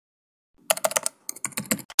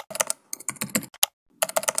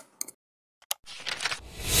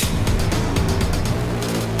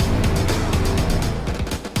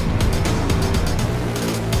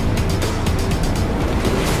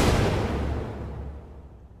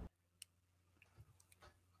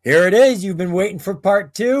Here it is. You've been waiting for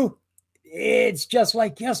part two. It's just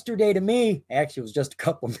like yesterday to me. Actually, it was just a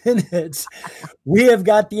couple minutes. We have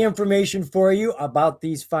got the information for you about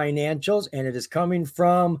these financials, and it is coming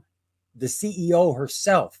from the CEO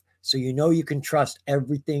herself. So you know you can trust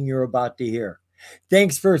everything you're about to hear.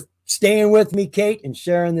 Thanks for staying with me, Kate, and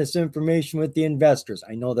sharing this information with the investors.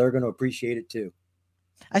 I know they're going to appreciate it too.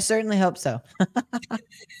 I certainly hope so.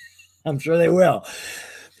 I'm sure they will.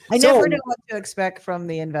 I never know what to expect from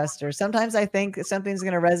the investors. Sometimes I think something's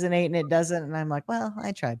going to resonate and it doesn't. And I'm like, well,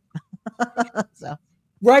 I tried. So.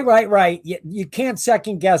 Right. You can't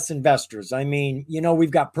second guess investors. I mean,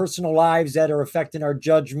 we've got personal lives that are affecting our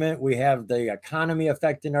judgment. We have the economy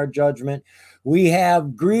affecting our judgment. We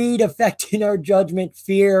have greed affecting our judgment,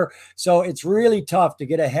 fear. So it's really tough to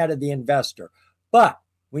get ahead of the investor. But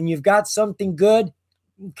when you've got something good,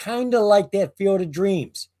 kind of like that field of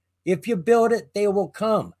dreams. If you build it, they will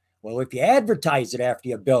come. Well, if you advertise it after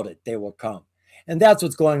you build it, they will come. And that's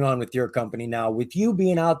what's going on with your company now. With you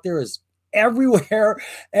being out there is everywhere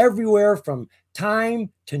from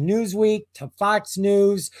Time to Newsweek to Fox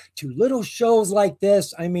News to little shows like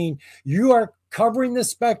this. I mean, you are covering the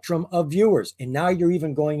spectrum of viewers. And now you're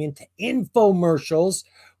even going into infomercials,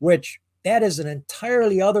 which that is an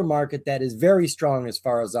entirely other market that is very strong as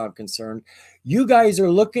far as I'm concerned. You guys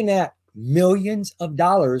are looking at millions of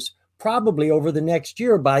dollars probably over the next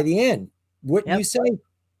year by the end. Wouldn't you say?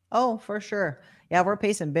 Oh, for sure. Yeah, we're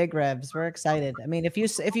pacing big revs. We're excited. I mean, if you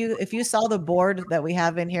saw the board that we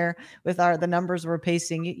have in here with the numbers we're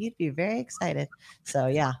pacing, you'd be very excited. So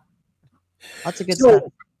yeah, lots of good stuff.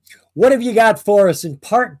 What have you got for us in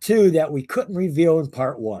part two that we couldn't reveal in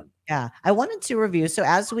part one? Yeah, I wanted to review. So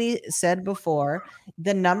as we said before,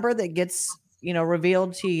 the number that gets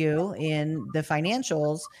revealed to you in the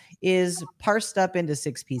financials is parsed up into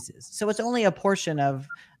 6 pieces. So it's only a portion of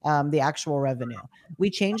the actual revenue.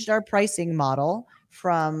 We changed our pricing model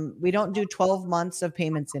we don't do 12 months of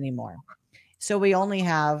payments anymore. So we only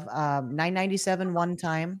have $997 one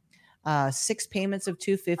time, 6 payments of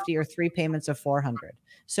 $250 or 3 payments of $400.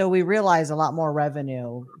 So we realize a lot more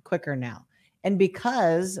revenue quicker now. And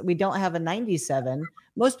because we don't have a 97,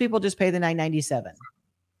 most people just pay the 997.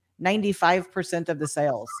 95% of the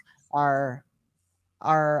sales are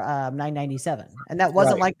 997, and that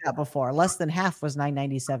wasn't like that before. Less than half was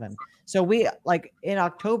 997. So we in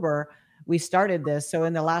October we started this. So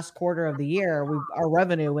in the last quarter of the year, our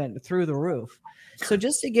revenue went through the roof. So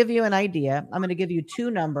just to give you an idea, I'm going to give you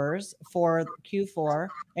 2 numbers for Q4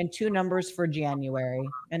 and 2 numbers for January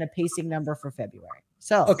and a pacing number for February.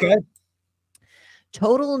 So okay.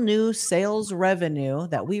 Total new sales revenue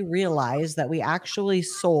that we realized that we actually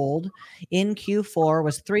sold in Q4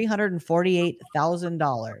 was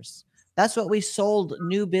 $348,000. That's what we sold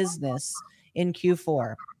new business in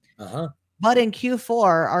Q4. But in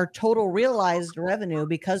Q4, our total realized revenue,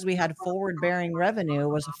 because we had forward-bearing revenue,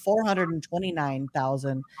 was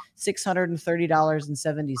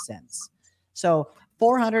 $429,630.70. So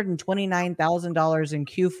 $429,000 in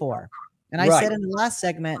Q4. And I said in the last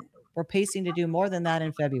segment, we're pacing to do more than that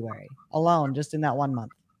in February alone, just in that 1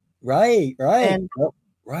 month. Right. And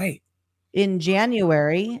in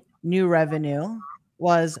January, new revenue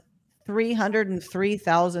was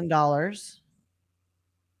 $303,000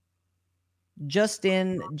 just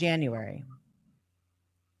in January.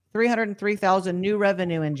 303,000 new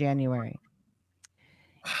revenue in January.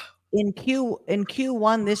 In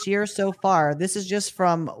Q1 this year so far, this is just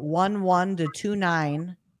from 1/1 to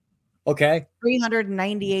 2/9. Okay.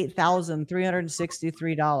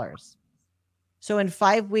 $398,363. So in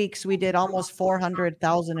 5 weeks, we did almost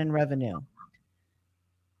 $400,000 in revenue.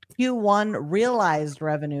 Q1 realized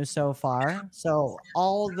revenue so far, so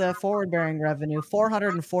all the forward-bearing revenue,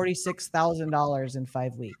 $446,000 in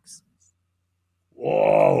 5 weeks.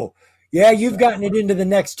 Whoa. Yeah, you've gotten it into the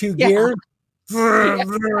next 2 gears. Yeah.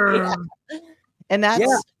 And that's...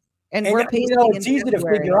 Yeah. And we're pacing it's easy to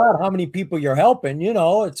figure out how many people you're helping.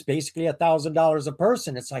 It's basically $1,000 a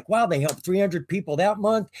person. It's like, wow, they helped 300 people that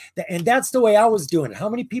month. And that's the way I was doing it. How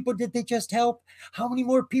many people did they just help? How many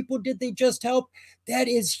more people did they just help? That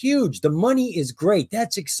is huge. The money is great.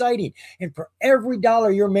 That's exciting. And for every dollar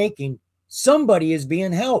you're making, somebody is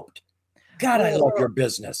being helped. God, I love your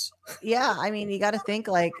business. Yeah. I mean, you got to think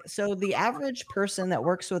so the average person that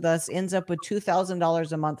works with us ends up with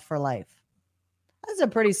 $2,000 a month for life. That's a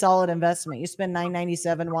pretty solid investment. You spend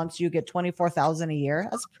 $997 once, you get $24,000 a year.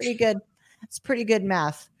 That's pretty good. That's pretty good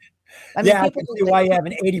math. I can see why you have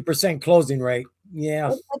an 80% closing rate.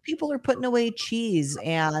 Yeah. People are putting away cheese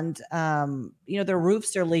and, their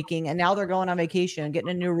roofs are leaking and now they're going on vacation and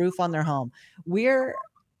getting a new roof on their home. We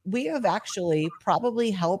have actually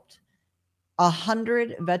probably helped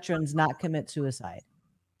 100 veterans not commit suicide.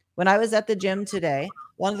 When I was at the gym today,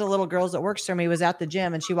 one of the little girls that works for me was at the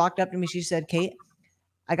gym, and she walked up to me. She said, Kate,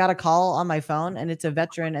 I got a call on my phone, and it's a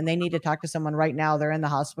veteran, and they need to talk to someone right now. They're in the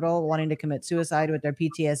hospital wanting to commit suicide with their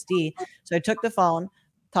PTSD. So I took the phone,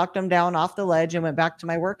 talked them down off the ledge, and went back to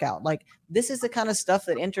my workout. Like, this is the kind of stuff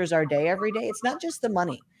that enters our day every day. It's not just the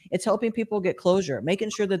money. It's helping people get closure,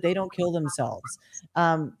 making sure that they don't kill themselves.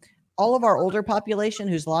 All of our older population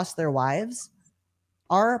who's lost their wives,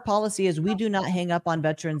 our policy is we do not hang up on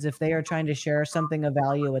veterans if they are trying to share something of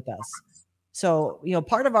value with us. So,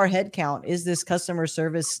 part of our head count is this customer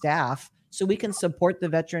service staff, so we can support the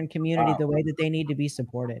veteran community the way that they need to be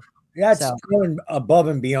supported. That's going above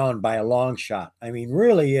and beyond by a long shot. I mean,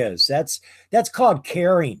 really is. That's called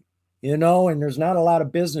caring, and there's not a lot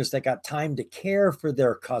of business that got time to care for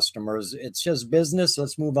their customers. It's just business.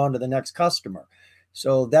 Let's move on to the next customer.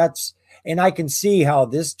 So and I can see how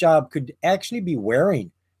this job could actually be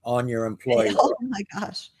wearing on your employees. Oh my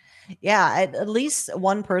gosh. Yeah. At least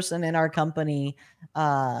one person in our company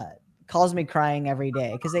calls me crying every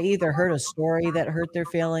day because they either heard a story that hurt their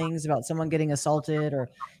feelings about someone getting assaulted or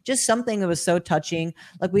just something that was so touching.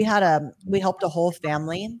 Like we helped a whole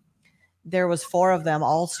family. There was 4 of them,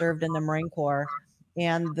 all served in the Marine Corps.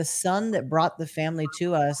 And the son that brought the family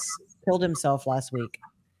to us killed himself last week.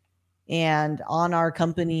 And on our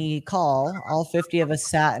company call, all 50 of us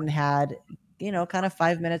sat and had, kind of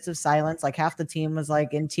 5 minutes of silence. Like half the team was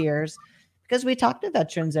like in tears because we talk to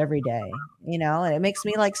veterans every day, and it makes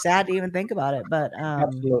me like sad to even think about it. But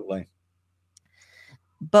absolutely.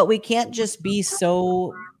 But we can't just be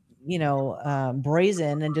so,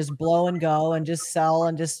 brazen and just blow and go and just sell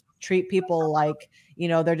and just treat people like,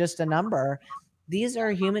 they're just a number. These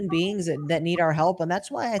are human beings that need our help. And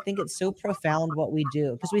that's why I think it's so profound what we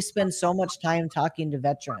do, because we spend so much time talking to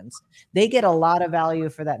veterans. They get a lot of value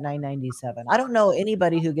for that $9.97. I don't know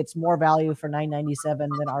anybody who gets more value for $9.97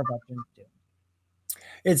 than our veterans do.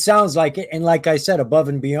 It sounds like it. And like I said, above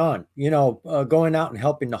and beyond, going out and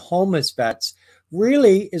helping the homeless vets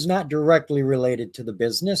really is not directly related to the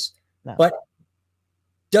business, but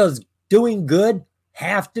does doing good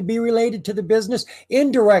have to be related to the business?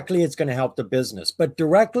 Indirectly, it's going to help the business, but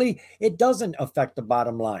directly, it doesn't affect the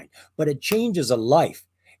bottom line, but it changes a life.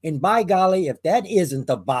 And by golly, if that isn't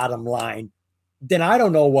the bottom line, then I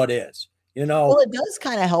don't know what is, Well, it does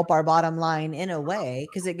kind of help our bottom line in a way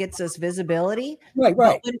because it gets us visibility. Right.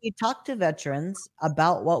 But when we talk to veterans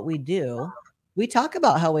about what we do, we talk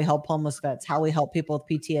about how we help homeless vets, how we help people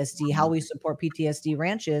with PTSD, how we support PTSD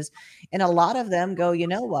ranches. And a lot of them go, you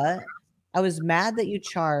know what? I was mad that you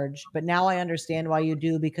charged, but now I understand why you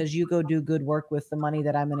do, because you go do good work with the money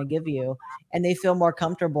that I'm going to give you. And they feel more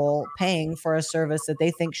comfortable paying for a service that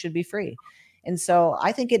they think should be free. And so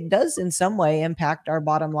I think it does in some way impact our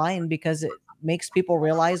bottom line because it makes people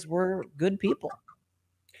realize we're good people.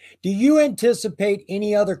 Do you anticipate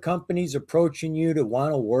any other companies approaching you to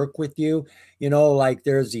want to work with you? Like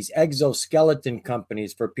there's these exoskeleton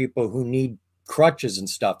companies for people who need crutches and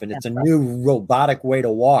stuff, and it's a new robotic way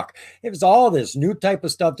to walk. It was all this new type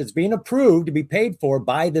of stuff that's being approved to be paid for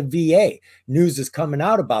by the VA. News is coming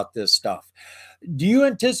out about this stuff. Do you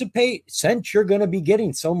anticipate, since you're going to be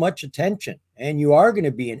getting so much attention and you are going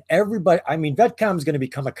to be in everybody, I mean, Vetcomm is going to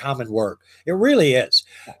become a common word. It really is.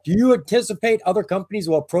 Do you anticipate other companies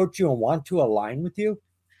will approach you and want to align with you?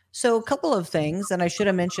 So a couple of things, and I should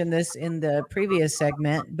have mentioned this in the previous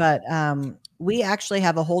segment, but we actually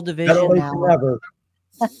have a whole division now.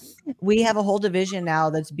 We have a whole division now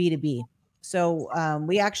that's B2B. So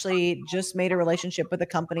we actually just made a relationship with a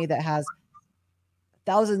company that has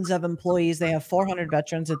thousands of employees. They have 400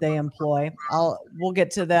 veterans that they employ. We'll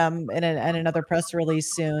get to them in another press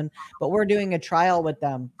release soon, but we're doing a trial with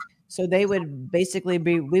them. So they would basically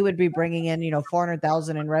we would be bringing in,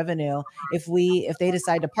 400,000 in revenue if they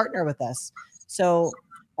decide to partner with us. So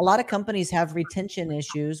a lot of companies have retention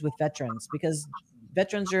issues with veterans because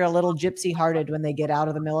veterans are a little gypsy hearted when they get out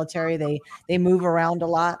of the military. They move around a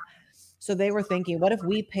lot. So they were thinking, what if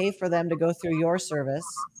we pay for them to go through your service?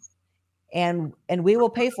 And we will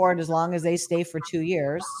pay for it as long as they stay for 2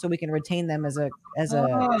 years, so we can retain them as a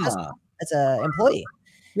employee.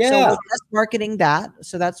 Yeah. So we're just marketing that.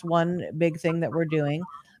 So that's one big thing that we're doing.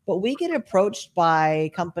 But we get approached by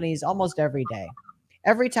companies almost every day.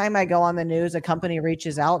 Every time I go on the news, a company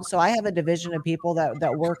reaches out. So I have a division of people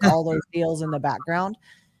that work all those deals in the background.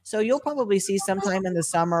 So you'll probably see sometime in the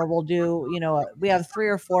summer, we'll do, we have 3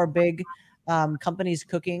 or 4 big companies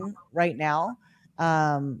cooking right now.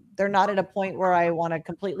 They're not at a point where I want to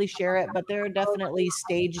completely share it, but they're definitely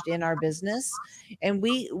staged in our business. And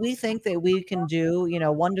we think that we can do,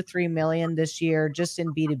 1 to 3 million this year just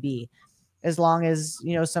in B2B. as long as,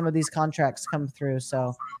 some of these contracts come through.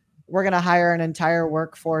 So we're going to hire an entire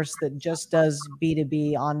workforce that just does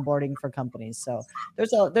B2B onboarding for companies. So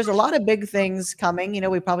there's a lot of big things coming.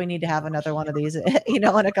 We probably need to have another one of these, in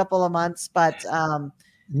a couple of months, but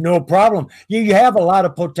no problem. You have a lot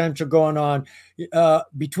of potential going on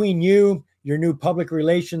between you, your new public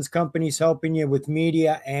relations companies helping you with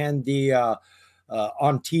media and the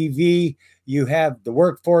on TV. You have the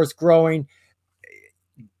workforce growing.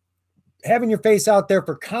 Having your face out there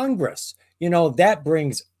for Congress, that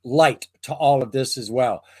brings light to all of this as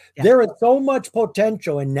well. Yeah. There is so much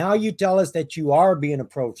potential. And now you tell us that you are being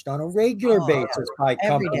approached on a regular basis by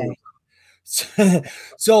companies.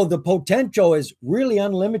 So the potential is really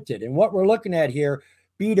unlimited. And what we're looking at here,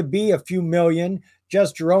 B2B, a few million,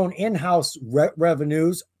 just your own in-house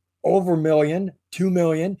revenues, over $1 million, $2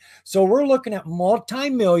 million. So we're looking at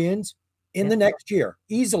multi-millions in the next year,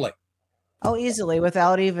 easily. Oh, easily,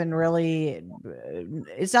 without even really,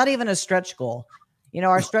 it's not even a stretch goal.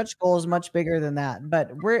 Our stretch goal is much bigger than that, but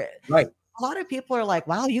right. A lot of people are like,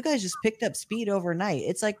 wow, you guys just picked up speed overnight.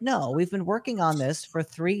 It's like, no, we've been working on this for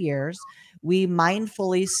 3 years. We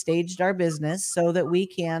mindfully staged our business so that we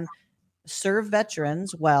can serve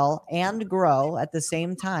veterans well and grow at the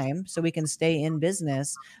same time so we can stay in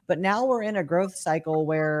business. But now we're in a growth cycle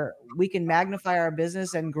where we can magnify our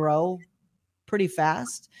business and grow pretty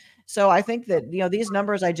fast. So I think that, these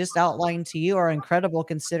numbers I just outlined to you are incredible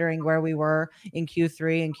considering where we were in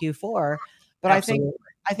Q3 and Q4. But Absolutely.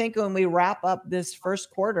 I think when we wrap up this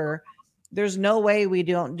first quarter, there's no way we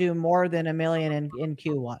don't do more than $1 million in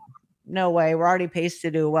Q1. No way. We're already paced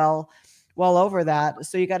to do well over that.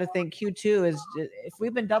 So you got to think Q2 is, if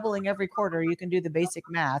we've been doubling every quarter, you can do the basic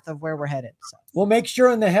math of where we're headed. So. Well, make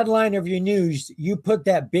sure in the headline of your news, you put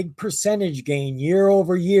that big percentage gain year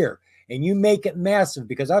over year. And you make it massive,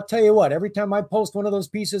 because I'll tell you what, every time I post one of those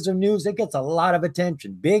pieces of news, it gets a lot of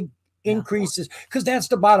attention, big increases, because that's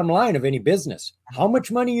the bottom line of any business. How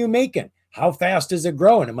much money are you making? How fast is it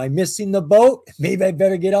growing? Am I missing the boat? Maybe I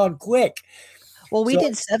better get on quick. Well, we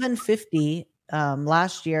did 750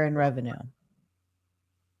 last year in revenue.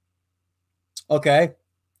 Okay.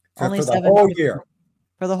 For the whole year.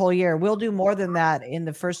 For the whole year. We'll do more than that in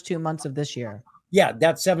the first 2 months of this year. Yeah,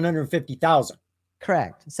 that's 750,000.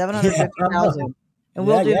 Correct. 750,000. And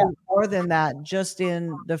we'll do more than that just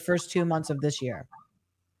in the first 2 months of this year.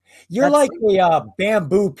 You're like a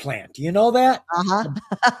bamboo plant. You know that? Uh-huh.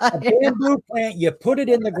 A bamboo plant, you put it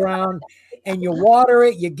in the ground and you water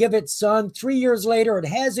it, you give it sun. 3 years later, it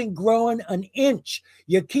hasn't grown an inch.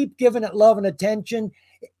 You keep giving it love and attention.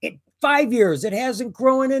 5 years, it hasn't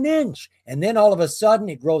grown an inch. And then all of a sudden,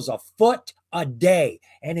 it grows a foot a day.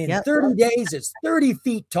 And in 30 days, it's 30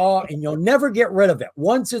 feet tall, and you'll never get rid of it.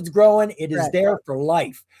 Once it's growing, it is there for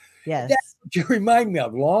life. Yes. That's what you remind me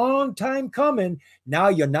of. Long time coming. Now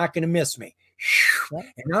you're not going to miss me.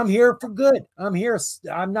 And I'm here for good. I'm here.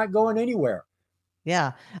 I'm not going anywhere.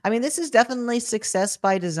 Yeah. I mean, this is definitely success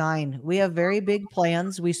by design. We have very big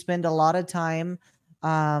plans. We spend a lot of time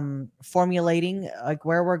formulating like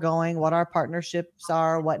where we're going, what our partnerships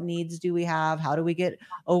are, what needs do we have, how do we get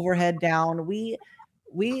overhead down. We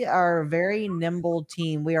are a very nimble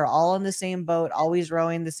team. We are all in the same boat, always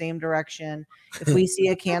rowing the same direction. If we see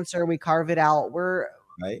a cancer, we carve it out. We're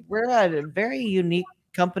a very unique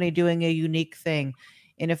company doing a unique thing.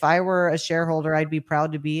 And if I were a shareholder, I'd be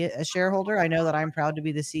proud to be a shareholder. I know that I'm proud to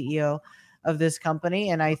be the CEO of this company.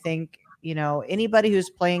 And I think, anybody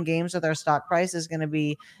who's playing games with our stock price is going to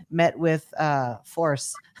be met with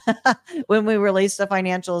force when we release the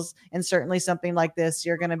financials. And certainly something like this,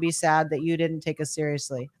 you're going to be sad that you didn't take us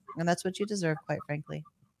seriously. And that's what you deserve, quite frankly.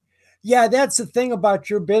 Yeah, that's the thing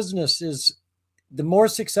about your business is the more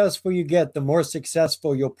successful you get, the more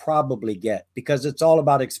successful you'll probably get, because it's all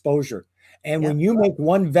about exposure. And when you make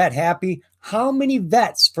one vet happy, how many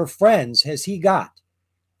vets for friends has he got?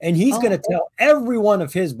 And he's going to tell every one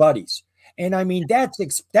of his buddies. And I mean, that's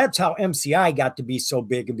how MCI got to be so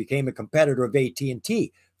big and became a competitor of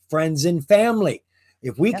AT&T. Friends and family.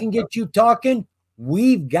 If we can get you talking,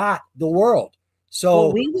 we've got the world.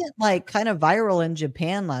 So we went like kind of viral in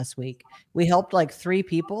Japan last week. We helped like 3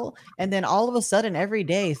 people. And then all of a sudden, every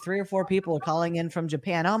day, 3 or 4 people are calling in from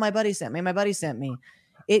Japan. Oh, my buddy sent me. My buddy sent me.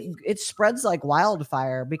 It spreads like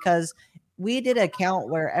wildfire, because we did a count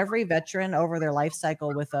where every veteran over their life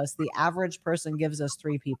cycle with us, the average person gives us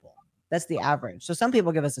 3 people. That's the average. So some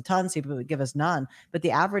people give us a ton, some people give us none, but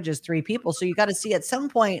the average is 3 people. So you got to see at some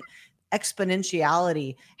point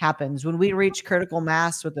exponentiality happens when we reach critical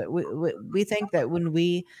mass with it. We think that when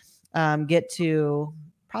we get to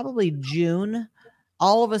probably June,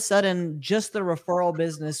 all of a sudden just the referral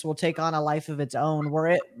business will take on a life of its own, where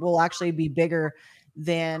it will actually be bigger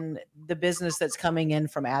than the business that's coming in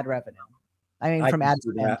from ad revenue. I mean, from ad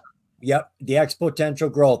spend. Yep. The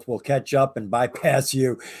exponential growth will catch up and bypass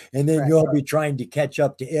you. And then you'll be trying to catch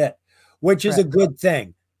up to it, which is a good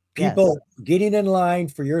thing. People getting in line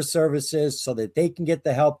for your services so that they can get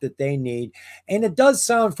the help that they need. And it does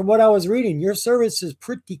sound, from what I was reading, your service is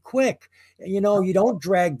pretty quick. You know, you don't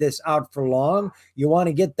drag this out for long. You want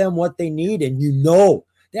to get them what they need. And you know,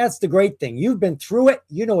 that's the great thing. You've been through it.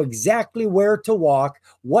 You know exactly where to walk,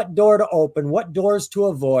 what door to open, what doors to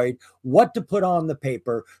avoid, what to put on the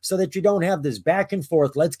paper so that you don't have this back and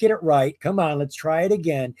forth. Let's get it right. Come on, let's try it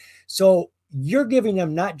again. So you're giving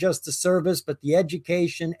them not just the service, but the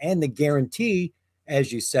education and the guarantee,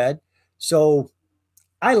 as you said. So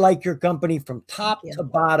I like your company from top to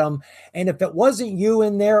bottom. And if it wasn't you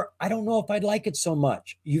in there, I don't know if I'd like it so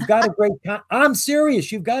much. You've got a great, I'm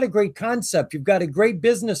serious. You've got a great concept. You've got a great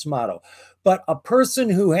business model, but a person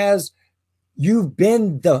who has, you've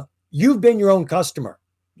been your own customer.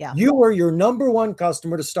 Yeah. You were your number one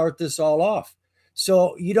customer to start this all off.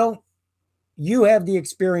 So you have the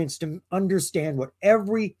experience to understand what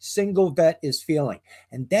every single vet is feeling.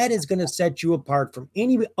 And that is going to set you apart from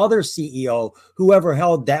any other CEO who ever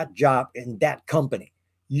held that job in that company.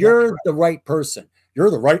 You're the right person.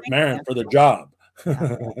 You're the right man for the job.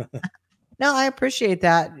 No, I appreciate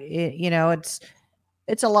that.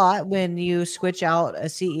 It's a lot when you switch out a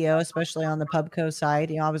CEO, especially on the Pubco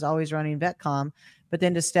side. I was always running Vetcomm, but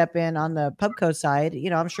then to step in on the Pubco side,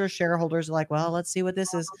 I'm sure shareholders are like, well, let's see what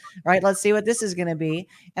this is, right? Let's see what this is going to be.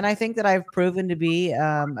 And I think that I've proven to be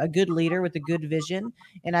a good leader with a good vision.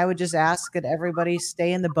 And I would just ask that everybody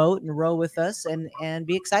stay in the boat and row with us and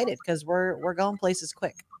be excited, because we're going places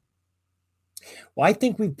quick. Well, I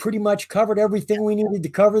think we've pretty much covered everything we needed to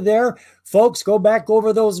cover there. Folks, go back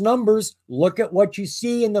over those numbers, look at what you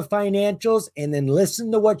see in the financials, and then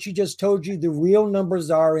listen to what you just told you the real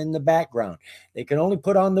numbers are in the background. They can only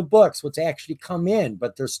put on the books what's actually come in,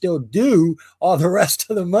 but they're still due all the rest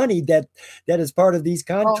of the money that is part of these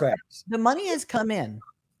contracts. Well, the money has come in.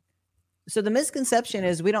 So the misconception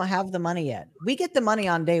is we don't have the money yet. We get the money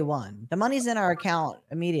on day one. The money's in our account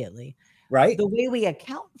immediately. Right. The way we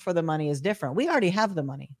account for the money is different. We already have the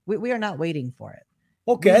money. We are not waiting for it.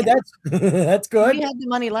 Okay, that's good. We had the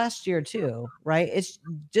money last year too, right?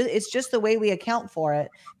 It's just the way we account for it,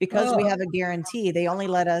 because we have a guarantee. They only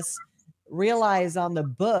let us realize on the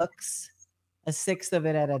books a sixth of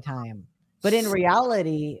it at a time. But in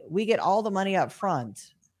reality, we get all the money up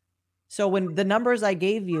front. So when the numbers I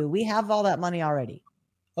gave you, we have all that money already.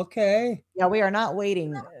 Okay. Yeah, we are not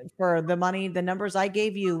waiting for the money. The numbers I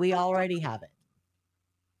gave you, we already have it.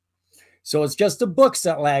 So it's just the books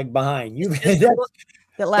that lag behind. That's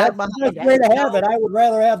the way to have it. I would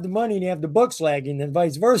rather have the money and have the books lagging than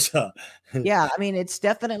vice versa. Yeah, I mean, it's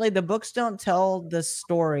definitely, the books don't tell the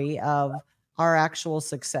story of our actual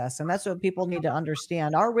success. And that's what people need to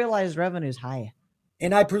understand. Our realized revenue is high.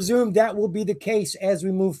 And I presume that will be the case as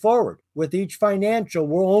we move forward. With each financial,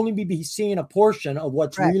 we'll only be seeing a portion of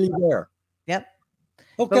what's really there. Yep.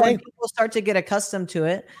 Okay. But when people start to get accustomed to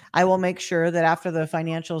it, I will make sure that after the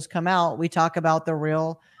financials come out, we talk about the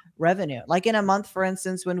real revenue. Like in a month, for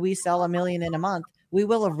instance, when we sell $1 million in a month, we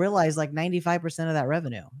will have realized like 95% of that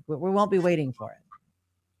revenue. We won't be waiting for it.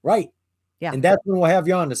 Right. Yeah. And that's when we'll have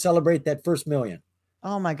you on to celebrate that first $1 million.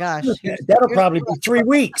 Oh my gosh. That'll probably be 3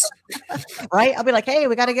 weeks. Right? I'll be like, hey,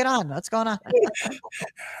 we got to get on. What's going on?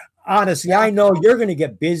 Honestly, I know you're going to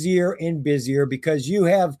get busier and busier because you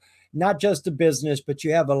have not just a business, but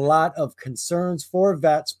you have a lot of concerns for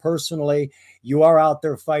vets personally. You are out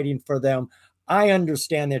there fighting for them. I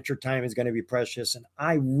understand that your time is going to be precious, and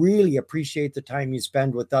I really appreciate the time you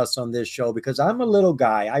spend with us on this show, because I'm a little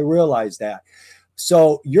guy. I realize that.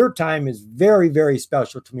 So your time is very, very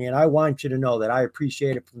special to me, and I want you to know that I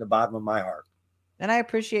appreciate it from the bottom of my heart. And I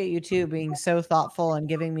appreciate you too, being so thoughtful and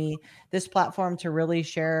giving me this platform to really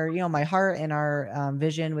share, my heart and our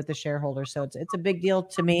vision with the shareholders. So it's a big deal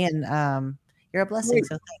to me, and you're a blessing.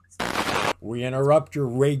 So thanks. We interrupt your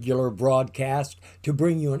regular broadcast to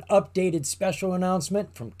bring you an updated special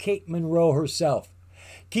announcement from Kate Monroe herself.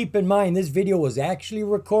 Keep in mind, this video was actually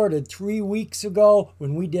recorded 3 weeks ago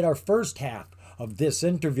when we did our first half of this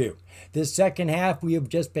interview. This second half we have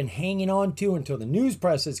just been hanging on to until the news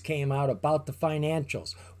presses came out about the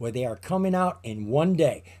financials, where they are coming out in one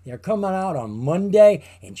day. They're coming out on Monday,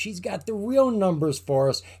 and she's got the real numbers for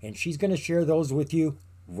us, and she's going to share those with you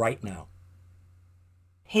right now.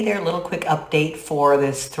 Hey there, a little quick update for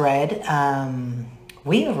this thread.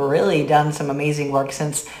 We have really done some amazing work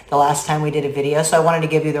since the last time we did a video, so I wanted to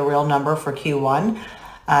give you the real number for Q1.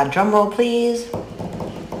 Drum roll, please.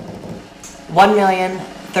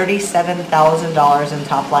 $1,037,000 in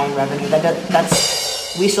top line revenue.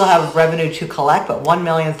 That's we still have revenue to collect, but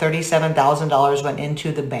 $1,037,000 went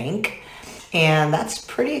into the bank. And that's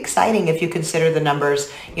pretty exciting if you consider the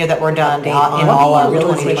numbers, that were done in all our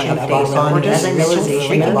realization updates. So we're just so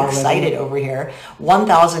freaking excited over here.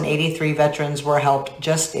 1,083 veterans were helped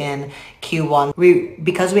just in Q1.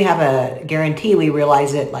 Because we have a guarantee, we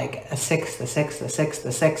realize it like a sixth.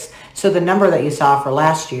 So the number that you saw for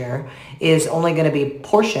last year is only going to be a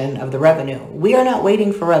portion of the revenue. We are not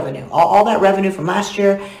waiting for revenue. All that revenue from last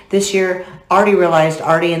year, this year, already realized,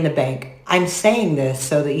 already in the bank. I'm saying this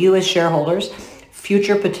so that you as shareholders,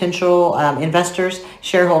 future potential investors,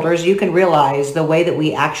 shareholders, you can realize the way that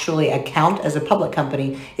we actually account as a public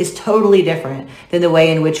company is totally different than the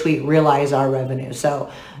way in which we realize our revenue. So,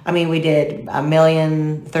 I mean, we did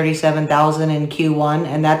 $1,037,000 in Q1,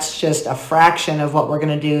 and that's just a fraction of what we're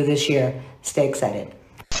going to do this year. Stay excited.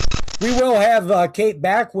 We will have Kate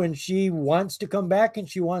back when she wants to come back and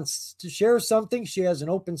she wants to share something. She has an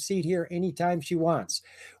open seat here anytime she wants.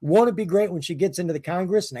 Won't it be great when she gets into the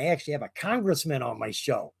Congress and I actually have a congressman on my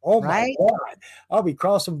show? Oh, my God. I'll be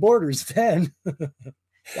crossing borders then. Yeah,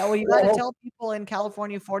 well, you got to tell people in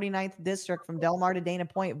California 49th District from Del Mar to Dana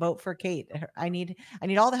Point, vote for Kate. I need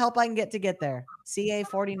all the help I can get to get there. CA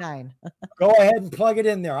 49. Go ahead and plug it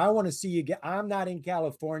in there. I want to see you get. I'm not in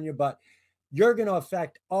California, but you're going to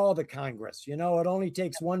affect all the Congress. It only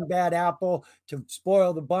takes one bad apple to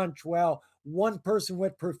spoil the bunch. Well, one person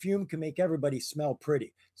with perfume can make everybody smell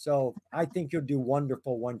pretty. So I think you'll do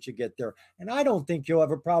wonderful once you get there. And I don't think you'll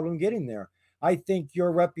have a problem getting there. I think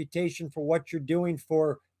your reputation for what you're doing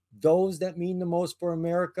for those that mean the most for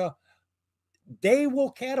America, they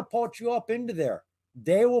will catapult you up into there.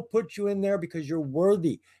 They will put you in there because you're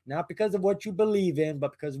worthy, not because of what you believe in,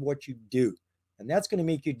 but because of what you do. And that's going to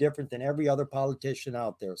make you different than every other politician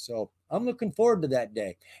out there. So I'm looking forward to that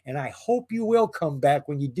day. And I hope you will come back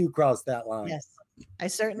when you do cross that line. Yes, I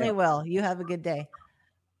certainly will. You have a good day.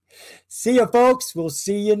 See you, folks. We'll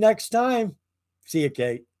see you next time. See you,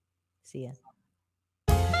 Kate. See ya.